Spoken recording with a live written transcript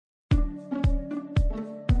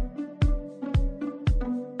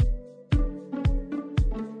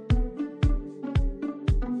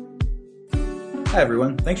Hi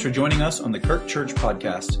everyone, thanks for joining us on the Kirk Church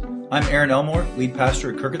Podcast. I'm Aaron Elmore, lead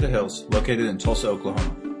pastor at Kirk at the Hills, located in Tulsa,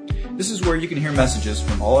 Oklahoma. This is where you can hear messages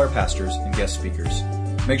from all our pastors and guest speakers.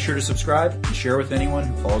 Make sure to subscribe and share with anyone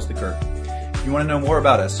who follows the Kirk. If you want to know more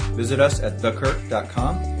about us, visit us at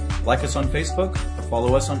thekirk.com, like us on Facebook, or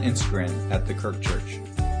follow us on Instagram at The Kirk Church.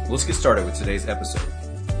 Let's get started with today's episode.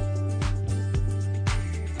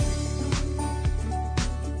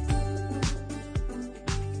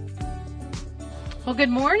 Well, good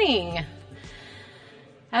morning.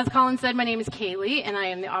 As Colin said, my name is Kaylee, and I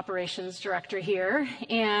am the operations director here.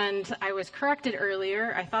 And I was corrected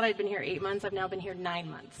earlier. I thought I'd been here 8 months. I've now been here 9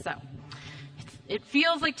 months. So it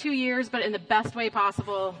feels like 2 years, but in the best way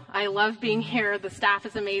possible. I love being here. The staff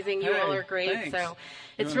is amazing. You all are great. Thanks. So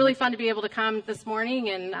it's really fun to be able to come this morning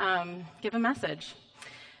and give a message.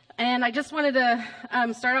 And I just wanted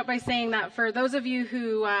to start out by saying that for those of you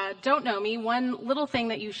who don't know me, one little thing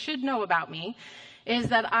that you should know about me is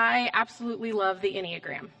that I absolutely love the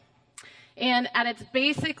Enneagram. And at its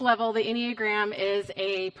basic level, the Enneagram is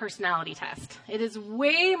a personality test. It is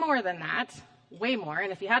way more than that, way more.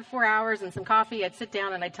 And if you had 4 hours and some coffee, I'd sit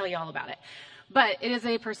down and I'd tell you all about it. But it is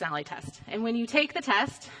a personality test. And when you take the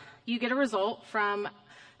test, you get a result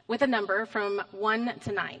with a number from 1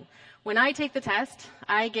 to 9. When I take the test,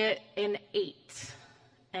 I get an 8.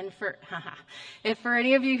 And if for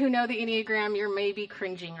any of you who know the Enneagram, you're maybe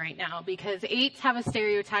cringing right now because 8s have a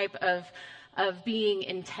stereotype of being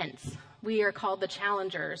intense. We are called the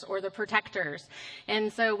challengers or the protectors.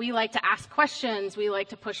 And so we like to ask questions. We like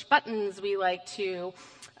to push buttons. We like to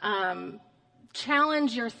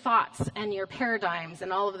challenge your thoughts and your paradigms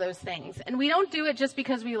and all of those things. And we don't do it just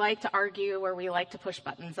because we like to argue or we like to push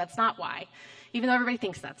buttons. That's not why, even though everybody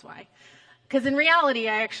thinks that's why. Because in reality,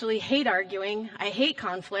 I actually hate arguing. I hate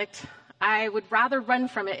conflict. I would rather run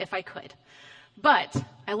from it if I could. But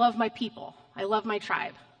I love my people. I love my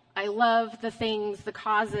tribe. I love the things, the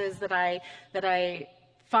causes that I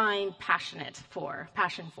find passion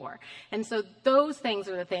for. And so those things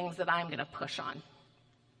are the things that I'm going to push on.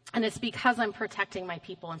 And it's because I'm protecting my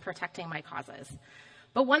people and protecting my causes.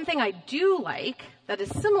 But one thing I do like that is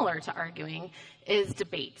similar to arguing is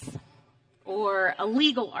debates. Or a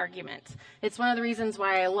legal argument. It's one of the reasons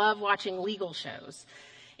why I love watching legal shows.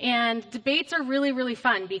 And debates are really, really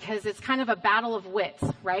fun because it's kind of a battle of wits,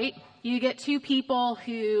 right? You get two people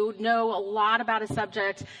who know a lot about a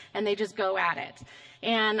subject and they just go at it.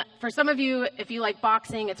 And for some of you, if you like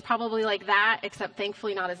boxing, it's probably like that, except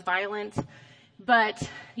thankfully not as violent. But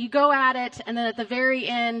you go at it and then at the very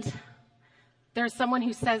end, there's someone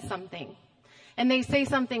who says something. And they say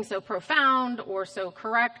something so profound or so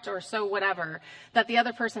correct or so whatever that the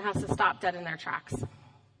other person has to stop dead in their tracks.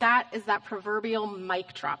 That is that proverbial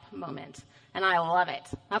mic drop moment. And I love it.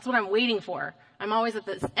 That's what I'm waiting for. I'm always at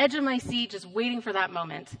the edge of my seat just waiting for that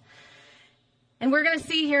moment. And we're going to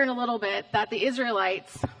see here in a little bit that the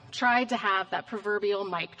Israelites tried to have that proverbial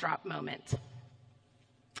mic drop moment.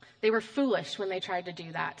 They were foolish when they tried to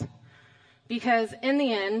do that. Because in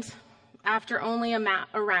the end, after only a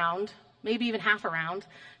round, maybe even half a round,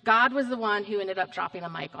 God was the one who ended up dropping the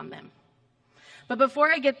mic on them. But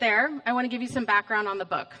before I get there, I want to give you some background on the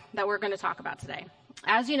book that we're going to talk about today.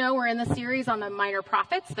 As you know, we're in the series on the minor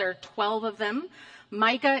prophets. There are 12 of them.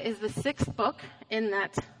 Micah is the 6th book in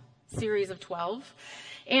that series of 12.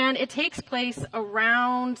 And it takes place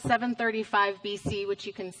around 735 BC, which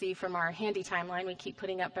you can see from our handy timeline we keep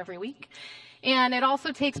putting up every week. And it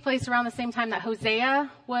also takes place around the same time that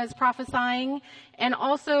Hosea was prophesying, and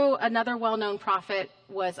also another well-known prophet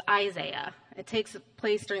was Isaiah. It takes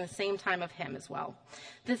place during the same time of him as well.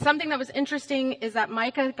 Something that was interesting is that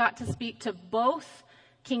Micah got to speak to both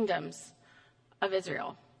kingdoms of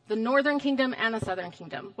Israel, the northern kingdom and the southern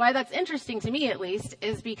kingdom. Why that's interesting to me, at least,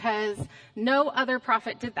 is because no other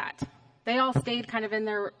prophet did that. They all stayed kind of in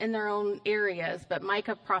their own areas, but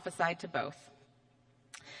Micah prophesied to both.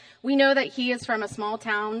 We know that he is from a small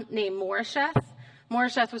town named Moresheth.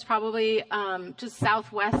 Moresheth was probably just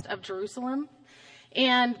southwest of Jerusalem.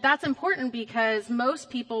 And that's important because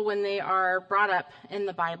most people, when they are brought up in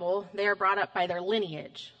the Bible, they are brought up by their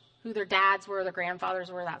lineage, who their dads were, their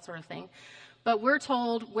grandfathers were, that sort of thing. But we're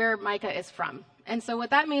told where Micah is from. And so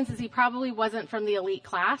what that means is he probably wasn't from the elite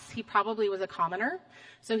class. He probably was a commoner.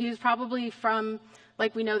 So he was probably from,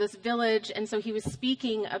 like we know, this village. And so he was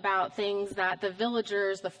speaking about things that the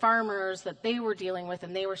villagers, the farmers, that they were dealing with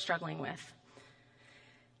and they were struggling with.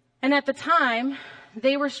 And at the time,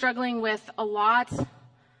 they were struggling with a lot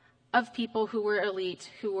of people who were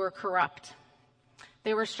elite, who were corrupt.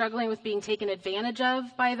 They were struggling with being taken advantage of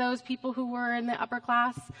by those people who were in the upper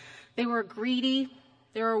class. They were greedy.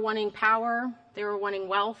 They were wanting power. They were wanting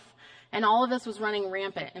wealth. And all of this was running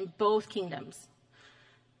rampant in both kingdoms.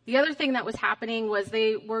 The other thing that was happening was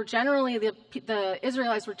the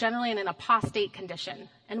Israelites were generally in an apostate condition.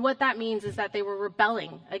 And what that means is that they were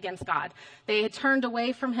rebelling against God. They had turned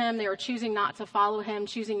away from him. They were choosing not to follow him,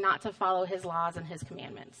 choosing not to follow his laws and his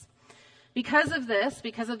commandments. Because of this,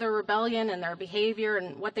 because of their rebellion and their behavior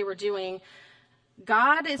and what they were doing,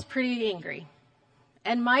 God is pretty angry.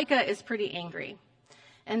 And Micah is pretty angry.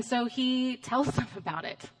 And so he tells them about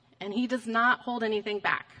it. And he does not hold anything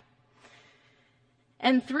back.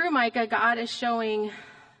 And through Micah, God is showing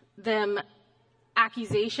them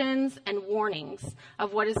accusations and warnings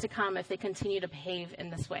of what is to come if they continue to behave in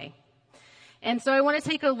this way. And so I want to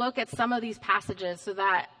take a look at some of these passages so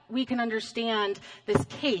that we can understand this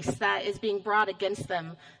case that is being brought against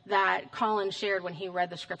them that Colin shared when he read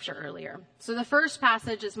the scripture earlier. So the first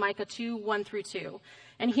passage is Micah 2, 1 through 2.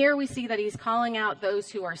 And here we see that he's calling out those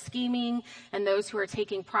who are scheming and those who are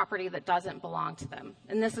taking property that doesn't belong to them.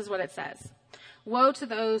 And this is what it says. Woe to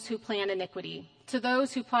those who plan iniquity, to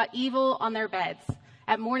those who plot evil on their beds.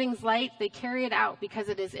 At morning's light, they carry it out because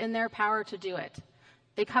it is in their power to do it.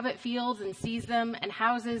 They covet fields and seize them, and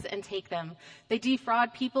houses and take them. They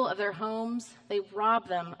defraud people of their homes. They rob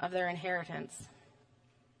them of their inheritance.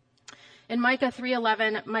 In Micah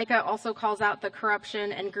 3:11, Micah also calls out the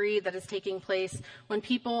corruption and greed that is taking place when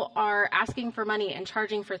people are asking for money and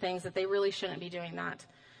charging for things that they really shouldn't be doing that.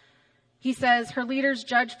 He says, her leaders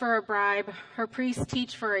judge for a bribe, her priests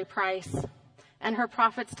teach for a price, and her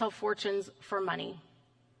prophets tell fortunes for money.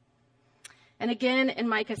 And again in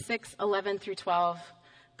Micah 6:11 through 12,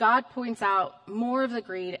 God points out more of the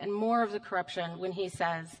greed and more of the corruption when he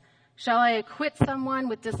says, shall I acquit someone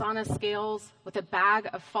with dishonest scales, with a bag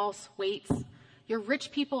of false weights? Your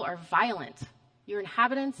rich people are violent. Your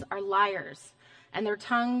inhabitants are liars, and their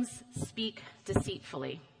tongues speak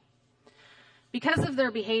deceitfully. Because of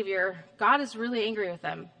their behavior, God is really angry with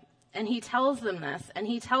them. And he tells them this, and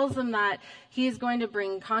he tells them that he is going to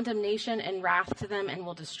bring condemnation and wrath to them and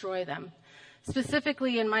will destroy them.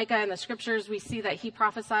 Specifically in Micah and the scriptures, we see that he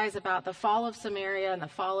prophesies about the fall of Samaria and the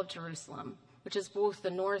fall of Jerusalem, which is both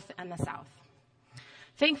the north and the south.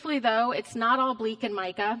 Thankfully, though, it's not all bleak in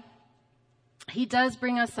Micah. He does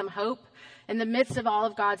bring us some hope. In the midst of all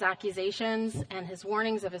of God's accusations and his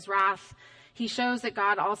warnings of his wrath, he shows that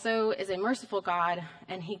God also is a merciful God,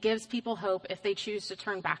 and he gives people hope if they choose to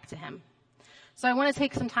turn back to him. So I want to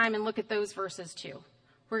take some time and look at those verses too.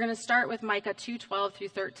 We're going to start with Micah 2:12 through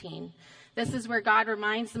 13. This is where God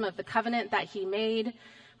reminds them of the covenant that he made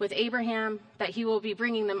with Abraham, that he will be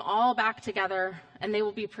bringing them all back together, and they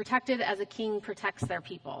will be protected as a king protects their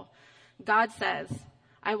people. God says,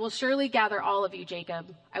 I will surely gather all of you,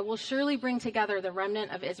 Jacob. I will surely bring together the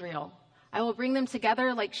remnant of Israel. I will bring them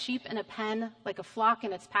together like sheep in a pen, like a flock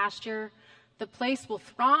in its pasture. The place will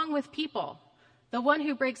throng with people. The one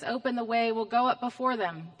who breaks open the way will go up before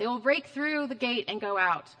them. They will break through the gate and go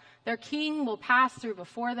out. Their king will pass through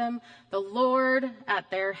before them, the Lord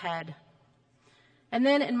at their head. And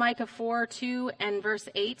then in Micah 4:2 and verse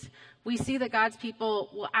 8, we see that God's people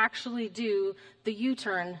will actually do the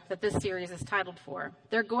U-turn that this series is titled for.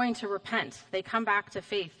 They're going to repent. They come back to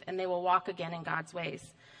faith, and they will walk again in God's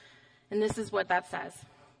ways. And this is what that says.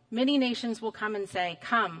 Many nations will come and say,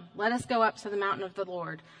 come, let us go up to the mountain of the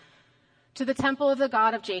Lord, to the temple of the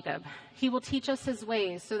God of Jacob. He will teach us his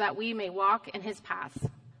ways so that we may walk in his paths.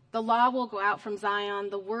 The law will go out from Zion,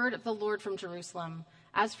 the word of the Lord from Jerusalem.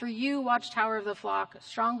 As for you, watchtower of the flock,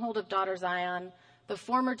 stronghold of daughter Zion, the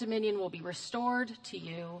former dominion will be restored to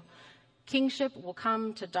you. Kingship will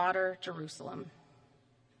come to daughter Jerusalem.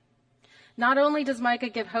 Not only does Micah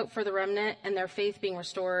give hope for the remnant and their faith being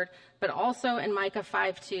restored, but also in Micah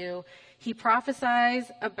 5:2, he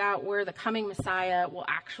prophesies about where the coming Messiah will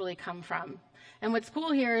actually come from. And what's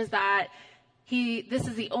cool here is that this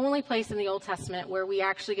is the only place in the Old Testament where we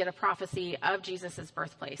actually get a prophecy of Jesus'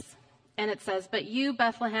 birthplace. And it says, but you,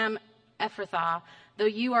 Bethlehem Ephrathah, though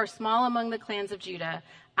you are small among the clans of Judah,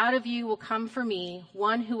 out of you will come for me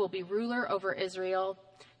one who will be ruler over Israel,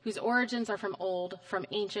 whose origins are from old, from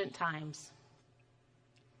ancient times.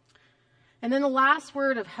 And then the last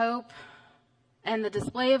word of hope and the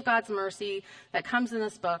display of God's mercy that comes in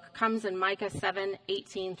this book comes in Micah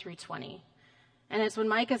 7:18 through 20. And it's when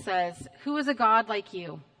Micah says, who is a God like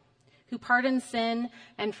you, who pardons sin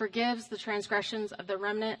and forgives the transgressions of the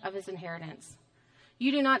remnant of his inheritance?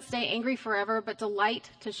 You do not stay angry forever, but delight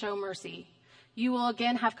to show mercy. You will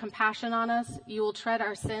again have compassion on us. You will tread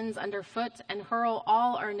our sins underfoot and hurl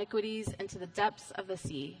all our iniquities into the depths of the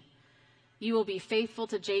sea. You will be faithful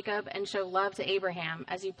to Jacob and show love to Abraham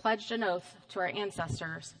as you pledged an oath to our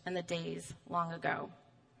ancestors in the days long ago.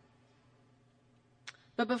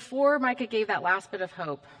 But before Micah gave that last bit of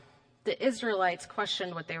hope, the Israelites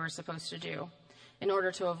questioned what they were supposed to do in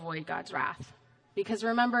order to avoid God's wrath. Because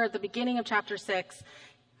remember, at the beginning of chapter 6,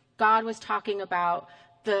 God was talking about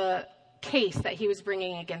the case that he was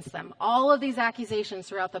bringing against them. All of these accusations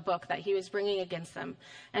throughout the book that he was bringing against them.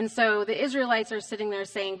 And so the Israelites are sitting there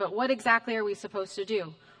saying, but what exactly are we supposed to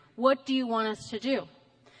do? What do you want us to do?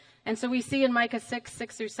 And so we see in Micah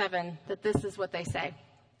 6:6-7, that this is what they say.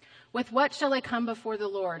 With what shall I come before the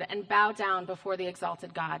Lord and bow down before the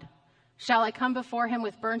exalted God? Shall I come before him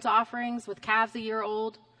with burnt offerings, with calves a year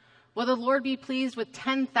old? Will the Lord be pleased with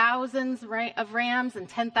 10,000s of rams and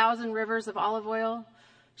 10,000 rivers of olive oil?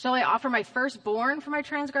 Shall I offer my firstborn for my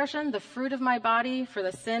transgression, the fruit of my body for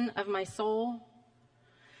the sin of my soul?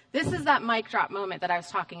 This is that mic drop moment that I was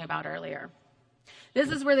talking about earlier. This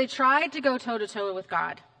is where they tried to go toe-to-toe with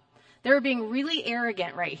God. They were being really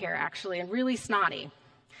arrogant right here, actually, and really snotty.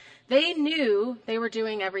 They knew they were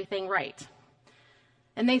doing everything right.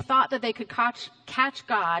 And they thought that they could catch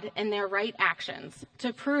God in their right actions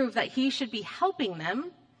to prove that he should be helping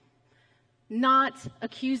them, not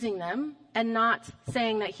accusing them, and not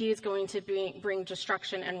saying that he is going to bring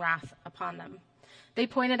destruction and wrath upon them. They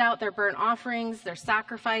pointed out their burnt offerings, their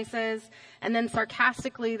sacrifices, and then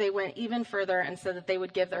sarcastically they went even further and said that they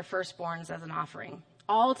would give their firstborns as an offering,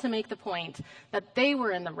 all to make the point that they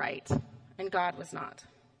were in the right and God was not.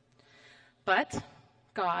 But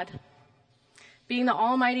God, being the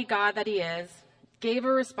almighty God that he is, gave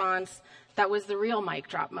a response that was the real mic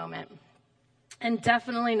drop moment, and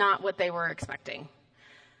definitely not what they were expecting.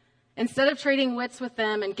 Instead of trading wits with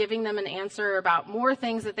them and giving them an answer about more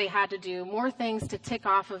things that they had to do, more things to tick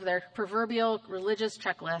off of their proverbial religious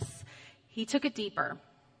checklists, he took it deeper.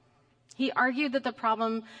 He argued that the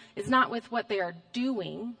problem is not with what they are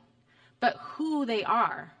doing, but who they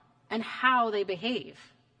are and how they behave.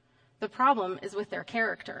 The problem is with their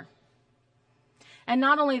character. And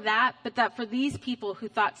not only that, but that for these people who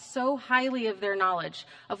thought so highly of their knowledge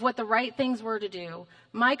of what the right things were to do,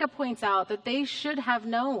 Micah points out that they should have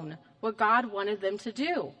known what God wanted them to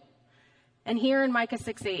do. And here in Micah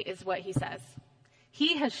 6:8 is what he says.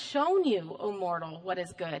 He has shown you, O mortal, what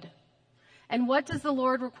is good. And what does the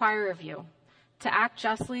Lord require of you? To act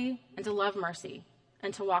justly and to love mercy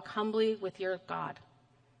and to walk humbly with your God.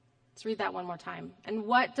 Let's read that one more time. And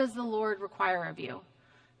what does the Lord require of you?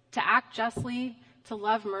 To act justly, to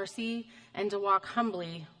love mercy, and to walk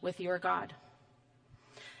humbly with your God.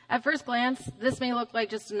 At first glance, this may look like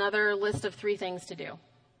just another list of 3 things to do.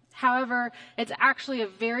 However, it's actually a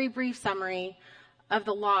very brief summary of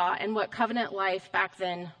the law and what covenant life back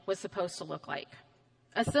then was supposed to look like.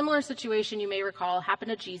 A similar situation, you may recall,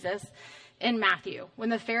 happened to Jesus in Matthew, when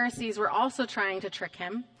the Pharisees were also trying to trick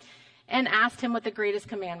him and asked him what the greatest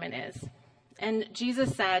commandment is. And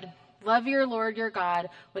Jesus said, love your Lord your God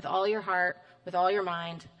with all your heart, with all your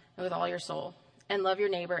mind, and with all your soul, and love your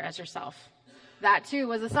neighbor as yourself. That too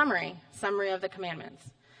was a summary of the commandments.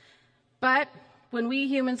 But when we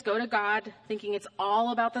humans go to God thinking it's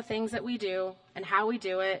all about the things that we do and how we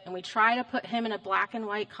do it, and we try to put him in a black and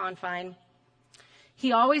white confine,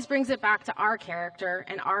 he always brings it back to our character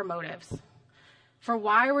and our motives for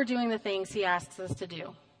why we're doing the things he asks us to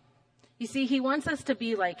do. You see, he wants us to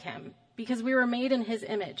be like him because we were made in his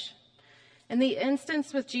image. In the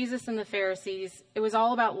instance with Jesus and the Pharisees, it was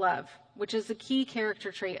all about love, which is the key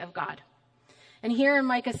character trait of God. And here in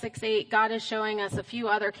Micah 6:8, God is showing us a few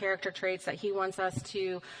other character traits that he wants us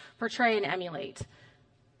to portray and emulate.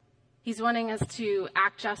 He's wanting us to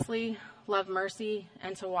act justly, love mercy,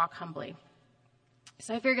 and to walk humbly.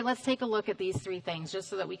 So I figured let's take a look at these 3 things just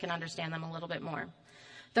so that we can understand them a little bit more.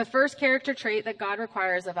 The first character trait that God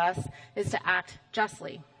requires of us is to act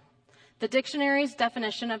justly. The dictionary's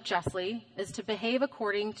definition of justly is to behave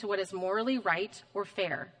according to what is morally right or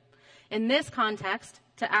fair. In this context,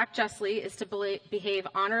 to act justly is to behave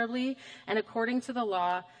honorably and according to the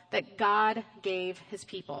law that God gave his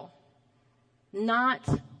people, not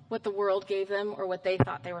what the world gave them or what they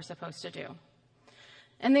thought they were supposed to do.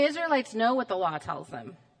 And the Israelites know what the law tells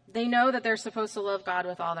them. They know that they're supposed to love God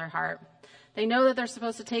with all their heart. They know that they're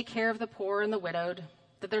supposed to take care of the poor and the widowed,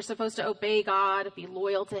 that they're supposed to obey God, be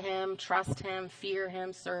loyal to him, trust him, fear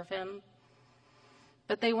him, serve him.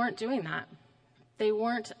 But they weren't doing that. They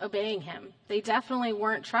weren't obeying him. They definitely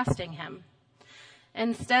weren't trusting him.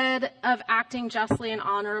 Instead of acting justly and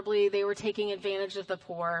honorably, they were taking advantage of the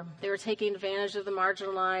poor. They were taking advantage of the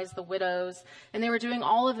marginalized, the widows, and they were doing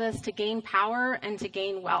all of this to gain power and to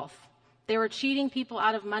gain wealth. They were cheating people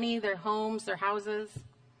out of money, their homes, their houses.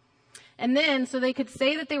 And then, so they could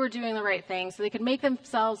say that they were doing the right thing, so they could make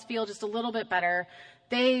themselves feel just a little bit better,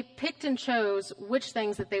 they picked and chose which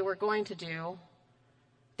things that they were going to do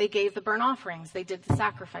They gave the burnt offerings. They did the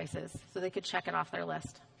sacrifices so they could check it off their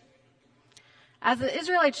list. As the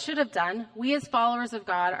Israelites should have done, we as followers of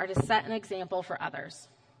God are to set an example for others.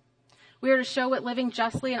 We are to show what living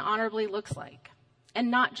justly and honorably looks like, and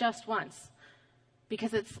not just once,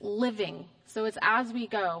 because it's living. So it's as we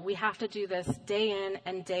go. We have to do this day in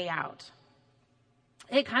and day out.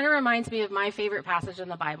 It kind of reminds me of my favorite passage in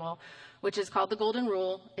the Bible, which is called the Golden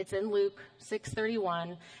Rule. It's in Luke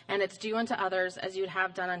 6:31, and it's do unto others as you'd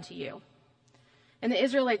have done unto you. In the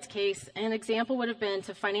Israelites' case, an example would have been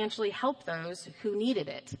to financially help those who needed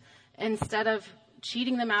it, instead of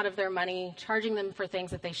cheating them out of their money, charging them for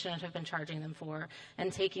things that they shouldn't have been charging them for,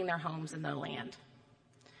 and taking their homes and their land.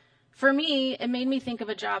 For me, it made me think of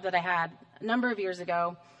a job that I had a number of years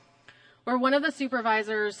ago, where one of the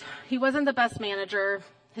supervisors, he wasn't the best manager.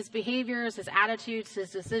 His behaviors, his attitudes,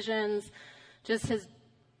 his decisions, just his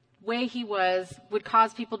way he was would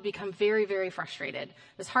cause people to become very, very frustrated.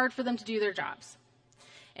 It was hard for them to do their jobs.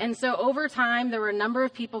 And so over time, there were a number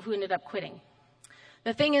of people who ended up quitting.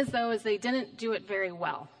 The thing is, though, is they didn't do it very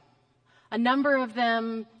well. A number of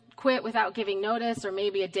them quit without giving notice, or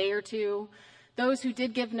maybe a day or two. Those who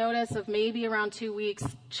did give notice of maybe around 2 weeks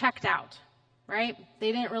checked out, right?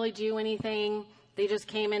 They didn't really do anything. They just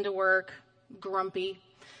came into work grumpy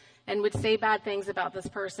and would say bad things about this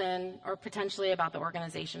person or potentially about the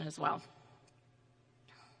organization as well.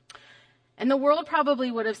 And the world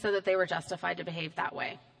probably would have said that they were justified to behave that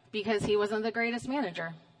way because he wasn't the greatest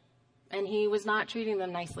manager and he was not treating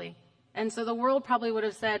them nicely. And so the world probably would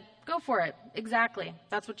have said, go for it. Exactly.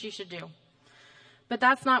 That's what you should do. But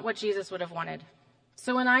that's not what Jesus would have wanted.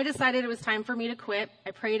 So when I decided it was time for me to quit,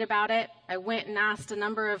 I prayed about it. I went and asked a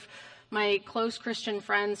number of my close Christian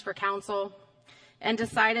friends for counsel and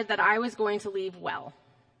decided that I was going to leave well.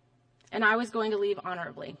 And I was going to leave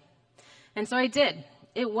honorably. And so I did.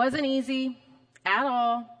 It wasn't easy at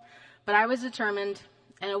all, but I was determined.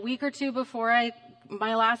 And a week or two before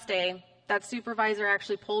my last day, that supervisor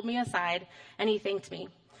actually pulled me aside and he thanked me.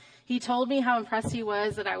 He told me how impressed he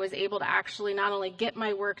was that I was able to actually not only get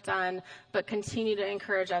my work done, but continue to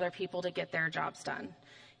encourage other people to get their jobs done.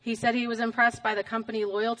 He said he was impressed by the company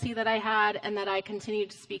loyalty that I had and that I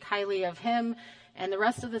continued to speak highly of him and the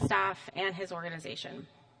rest of the staff and his organization.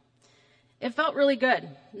 It felt really good,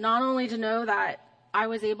 not only to know that I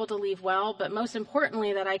was able to leave well, but most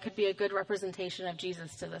importantly, that I could be a good representation of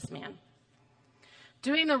Jesus to this man.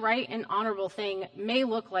 Doing the right and honorable thing may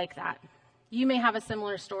look like that. You may have a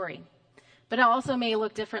similar story, but it also may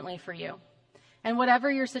look differently for you. And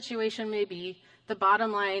whatever your situation may be, the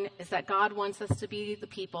bottom line is that God wants us to be the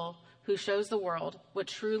people who shows the world what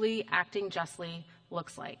truly acting justly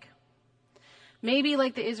looks like. Maybe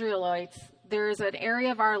like the Israelites, there is an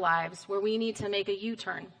area of our lives where we need to make a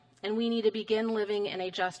U-turn and we need to begin living in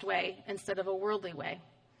a just way instead of a worldly way.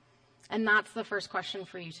 And that's the first question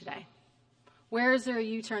for you today. Where is there a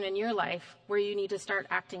U-turn in your life where you need to start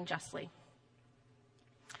acting justly?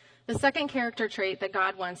 The second character trait that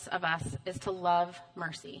God wants of us is to love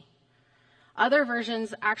mercy. Other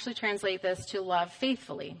versions actually translate this to love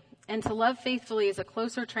faithfully. And to love faithfully is a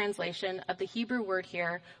closer translation of the Hebrew word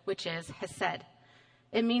here, which is hesed.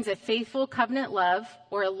 It means a faithful covenant love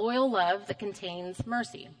or a loyal love that contains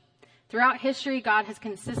mercy. Throughout history, God has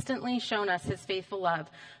consistently shown us his faithful love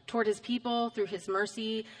toward his people through his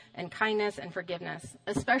mercy and kindness and forgiveness,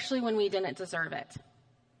 especially when we didn't deserve it.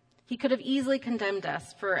 He could have easily condemned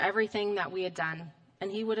us for everything that we had done,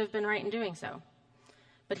 and he would have been right in doing so.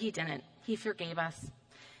 But he didn't. He forgave us.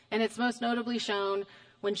 And it's most notably shown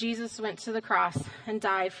when Jesus went to the cross and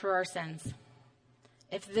died for our sins.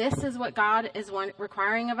 If this is what God is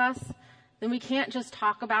requiring of us, then we can't just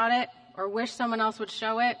talk about it or wish someone else would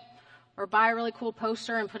show it or buy a really cool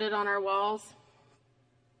poster and put it on our walls.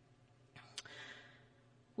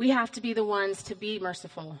 We have to be the ones to be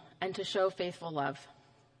merciful and to show faithful love.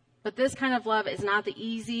 But this kind of love is not the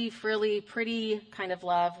easy, frilly, pretty kind of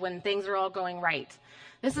love when things are all going right.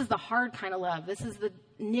 This is the hard kind of love. This is the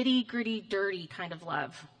nitty-gritty, dirty kind of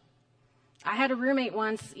love. I had a roommate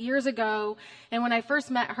once years ago, and when I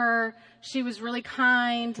first met her, she was really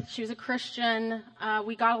kind. She was a Christian.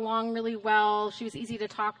 We got along really well. She was easy to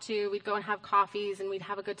talk to. We'd go and have coffees, and we'd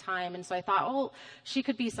have a good time. And so I thought, oh, she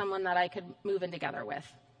could be someone that I could move in together with.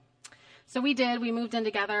 So we did. We moved in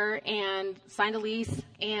together and signed a lease.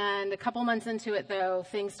 And a couple months into it, though,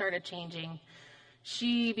 things started changing.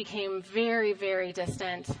 She became very, very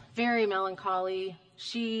distant, very melancholy.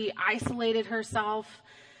 She isolated herself.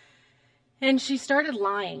 And she started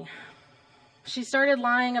lying. She started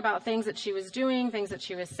lying about things that she was doing, things that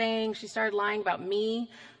she was saying. She started lying about me,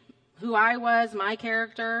 who I was, my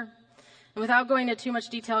character. And without going into too much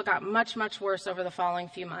detail, it got much, much worse over the following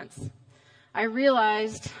few months. I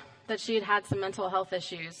realized that she had had some mental health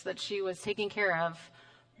issues that she was taking care of,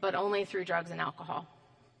 but only through drugs and alcohol.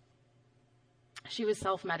 She was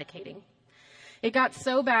self-medicating. It got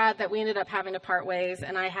so bad that we ended up having to part ways,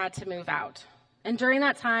 and I had to move out. And during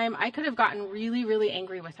that time, I could have gotten really, really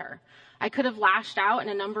angry with her. I could have lashed out in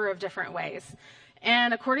a number of different ways.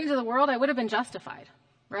 And according to the world, I would have been justified,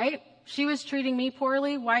 right? She was treating me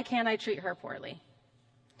poorly. Why can't I treat her poorly?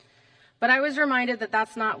 But I was reminded that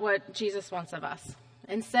that's not what Jesus wants of us.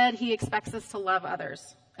 Instead, he expects us to love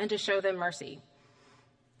others and to show them mercy,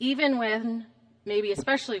 even when, maybe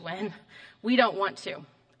especially when, we don't want to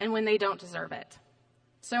and when they don't deserve it.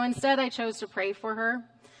 So instead, I chose to pray for her.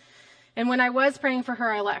 And when I was praying for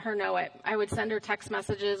her, I let her know it. I would send her text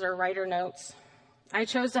messages or write her notes. I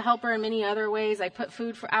chose to help her in many other ways. I put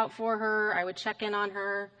food out for her. I would check in on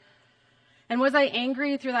her. And was I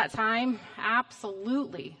angry through that time?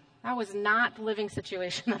 Absolutely. That was not the living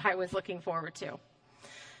situation that I was looking forward to.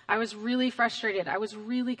 I was really frustrated. I was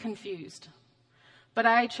really confused. But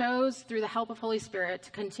I chose, through the help of Holy Spirit,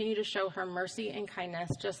 to continue to show her mercy and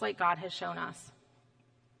kindness, just like God has shown us.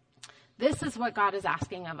 This is what God is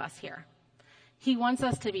asking of us here. He wants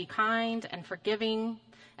us to be kind and forgiving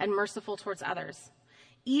and merciful towards others,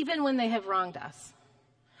 even when they have wronged us.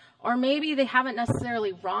 Or maybe they haven't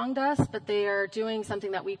necessarily wronged us, but they are doing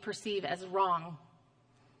something that we perceive as wrong.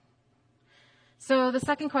 So the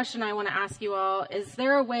second question I want to ask you all, is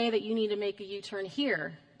there a way that you need to make a U-turn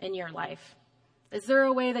here in your life? Is there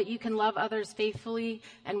a way that you can love others faithfully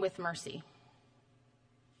and with mercy?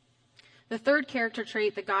 The third character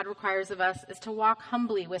trait that God requires of us is to walk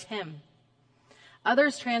humbly with him.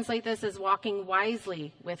 Others translate this as walking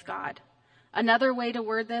wisely with God. Another way to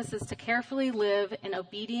word this is to carefully live an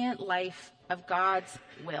obedient life of God's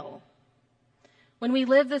will. When we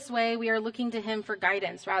live this way, we are looking to him for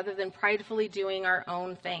guidance rather than pridefully doing our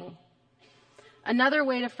own thing. Another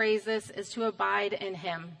way to phrase this is to abide in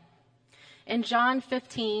him. In John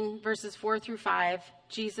 15, verses 4 through 5,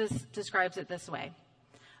 Jesus describes it this way.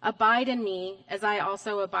 Abide in me, as I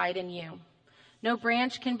also abide in you. No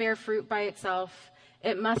branch can bear fruit by itself.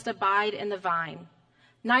 It must abide in the vine.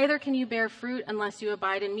 Neither can you bear fruit unless you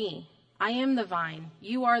abide in me. I am the vine.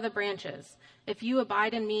 You are the branches. If you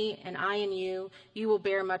abide in me and I in you, you will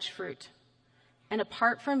bear much fruit. And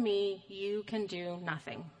apart from me, you can do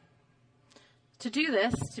nothing. To do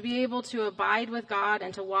this, to be able to abide with God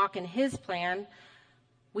and to walk in his plan,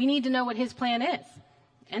 we need to know what his plan is.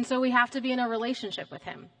 And so we have to be in a relationship with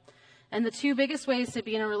him. And the two biggest ways to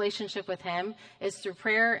be in a relationship with him is through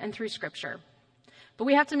prayer and through scripture. But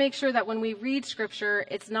we have to make sure that when we read scripture,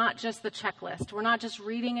 it's not just the checklist. We're not just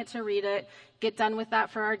reading it to read it, get done with that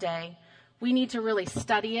for our day. We need to really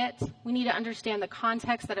study it. We need to understand the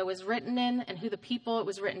context that it was written in and who the people it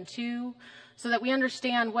was written to, so that we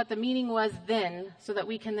understand what the meaning was then, so that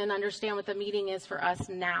we can then understand what the meaning is for us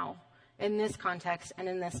now, in this context and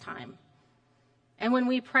in this time. And when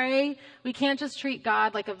we pray, we can't just treat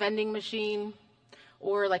God like a vending machine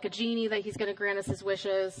or like a genie that he's going to grant us his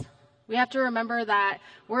wishes. We have to remember that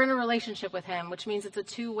we're in a relationship with him, which means it's a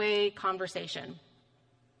two-way conversation.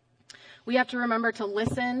 We have to remember to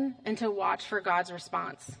listen and to watch for God's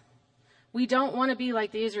response. We don't want to be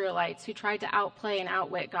like the Israelites who tried to outplay and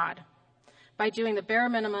outwit God by doing the bare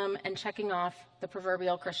minimum and checking off the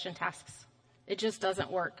proverbial Christian tasks. It just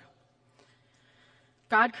doesn't work.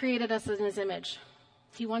 God created us in his image.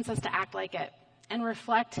 He wants us to act like it and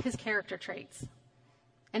reflect his character traits.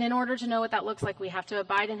 And in order to know what that looks like, we have to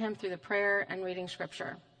abide in him through the prayer and reading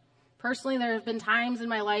scripture. Personally, there have been times in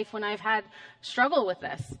my life when I've had struggle with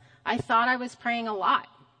this. I thought I was praying a lot.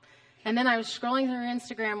 And then I was scrolling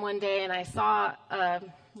through Instagram one day and I saw a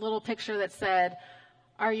little picture that said,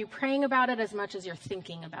 "Are you praying about it as much as you're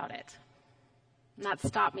thinking about it?" And that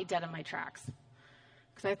stopped me dead in my tracks.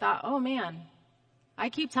 Because I thought, oh man, I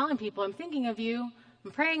keep telling people I'm thinking of you,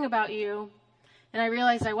 I'm praying about you. And I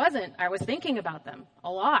realized I wasn't. I was thinking about them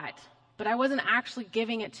a lot, but I wasn't actually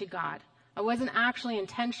giving it to God. I wasn't actually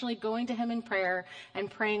intentionally going to him in prayer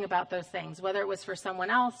and praying about those things, whether it was for someone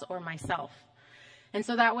else or myself. And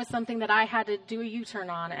so that was something that I had to do a U-turn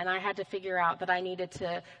on, and I had to figure out that I needed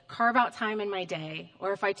to carve out time in my day.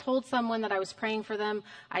 Or if I told someone that I was praying for them,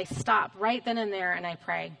 I stop right then and there and I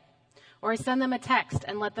pray. Or I send them a text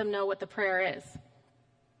and let them know what the prayer is.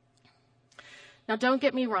 Now, don't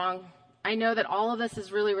get me wrong. I know that all of this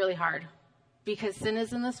is really, really hard because sin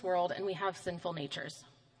is in this world and we have sinful natures.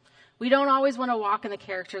 We don't always want to walk in the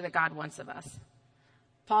character that God wants of us.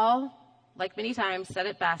 Paul, like many times, said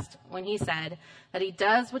it best when he said that he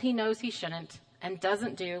does what he knows he shouldn't and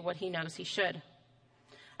doesn't do what he knows he should.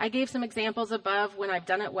 I gave some examples above when I've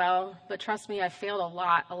done it well, but trust me, I've failed a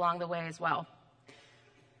lot along the way as well.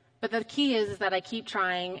 But the key is that I keep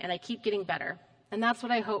trying and I keep getting better. And that's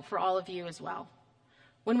what I hope for all of you as well.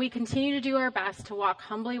 When we continue to do our best to walk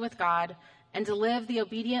humbly with God and to live the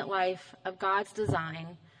obedient life of God's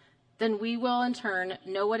design, then we will in turn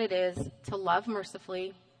know what it is to love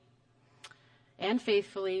mercifully and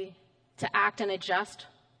faithfully, to act in a just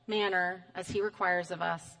manner as he requires of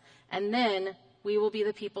us, and then we will be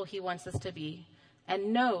the people he wants us to be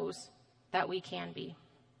and knows that we can be.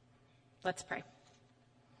 Let's pray.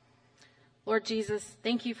 Lord Jesus,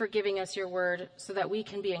 thank you for giving us your word so that we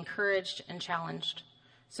can be encouraged and challenged,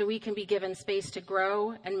 so we can be given space to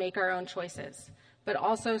grow and make our own choices, but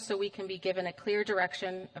also so we can be given a clear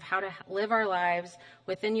direction of how to live our lives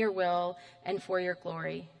within your will and for your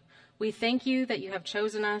glory. We thank you that you have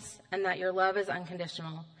chosen us and that your love is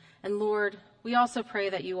unconditional. And Lord, we also pray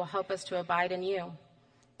that you will help us to abide in you,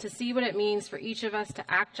 to see what it means for each of us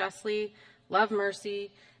to act justly, love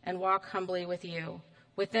mercy, and walk humbly with you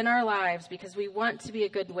within our lives, because we want to be a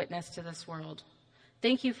good witness to this world.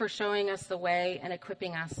 Thank you for showing us the way and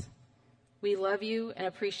equipping us. We love you and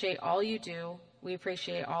appreciate all you do. We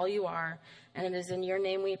appreciate all you are, and it is in your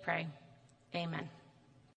name we pray. Amen.